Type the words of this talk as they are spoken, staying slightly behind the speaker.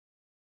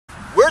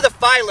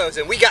Philo's,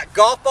 and we got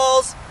golf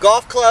balls,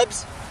 golf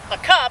clubs, a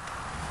cup,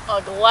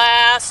 a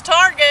glass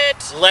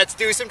target. Let's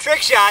do some trick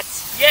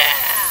shots. Yeah!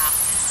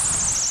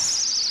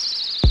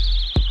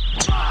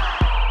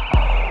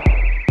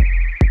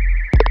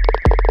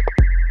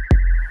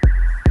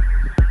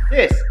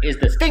 This is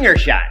the stinger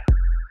shot.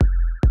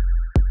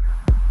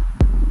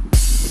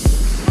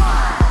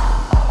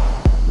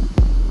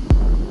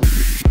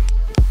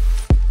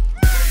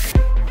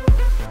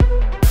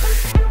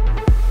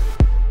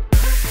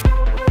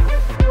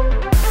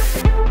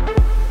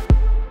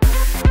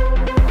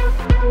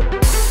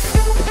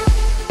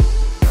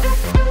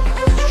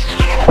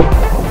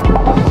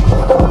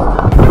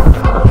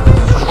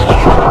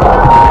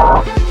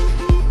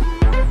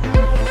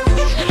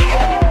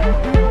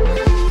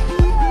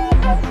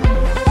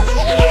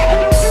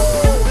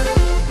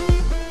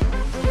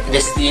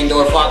 This is the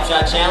indoor flop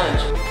shot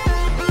challenge.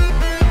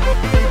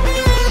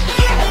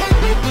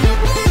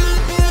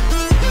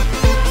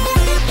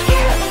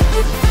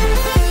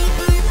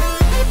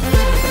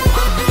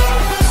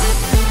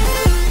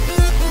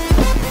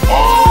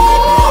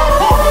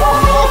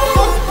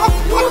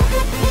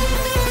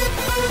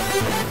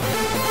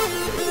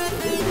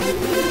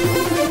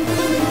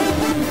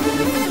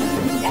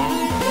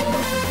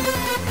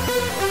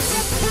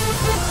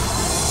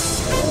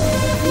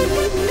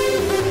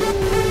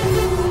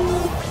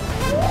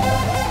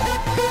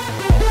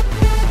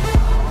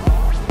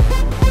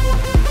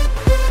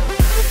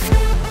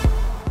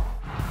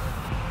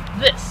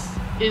 This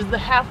is the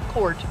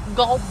half-court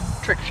golf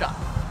trick shot.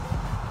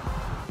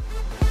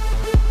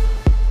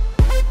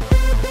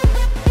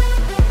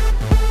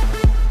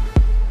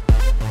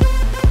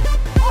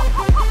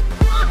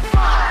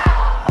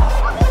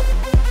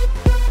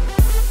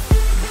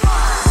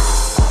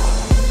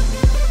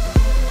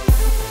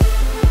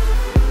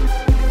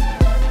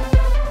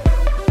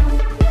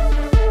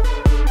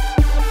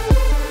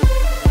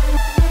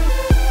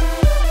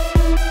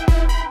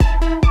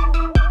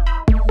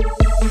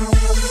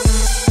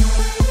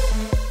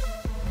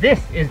 This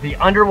is the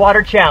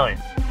underwater challenge.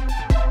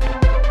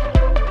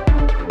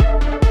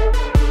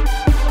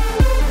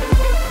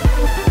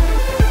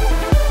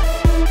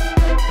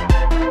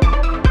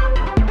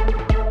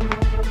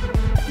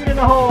 Get in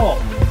the hole.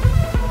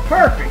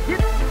 Perfect.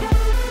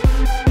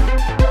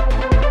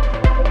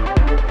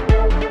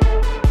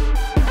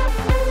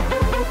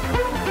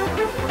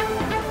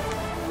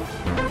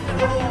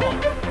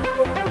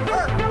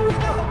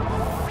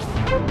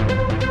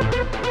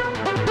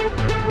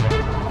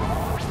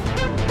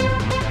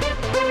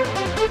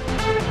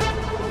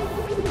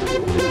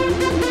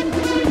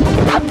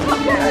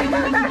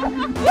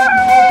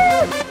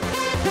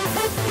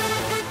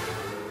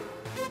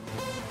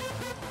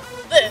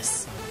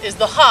 This is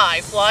the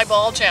high fly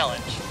ball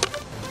challenge.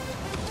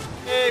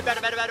 Hey,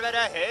 better,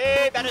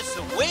 hey, better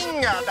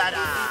swing, better.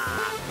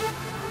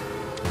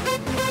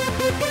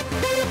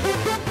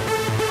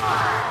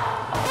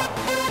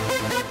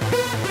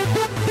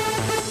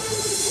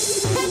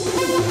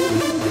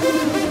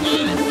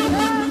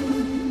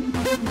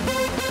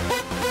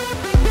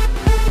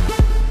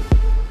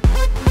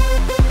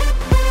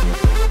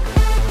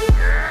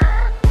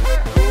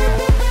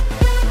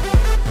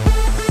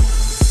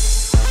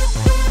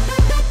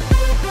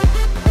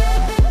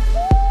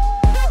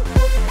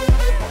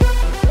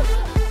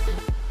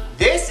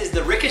 This is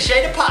the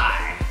ricocheted pie.